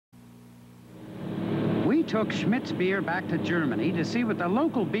We took Schmidt's beer back to Germany to see what the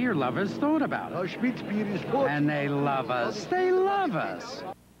local beer lovers thought about it. Schmidt's beer is good. And they love us. They love us.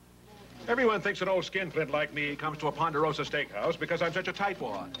 Everyone thinks an old skinflint like me comes to a Ponderosa Steak House because I'm such a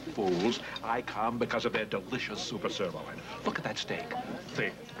tightwad. Fools, I come because of their delicious super sirloin. Look at that steak.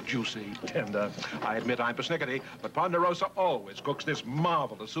 Thick, juicy, tender. I admit I'm persnickety, but Ponderosa always cooks this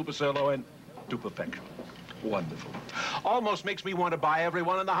marvelous super sirloin to perfection. Wonderful. Almost makes me want to buy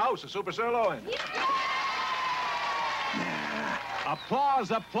everyone in the house a super sirloin.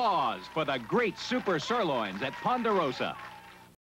 Applause, applause for the great super sirloins at Ponderosa.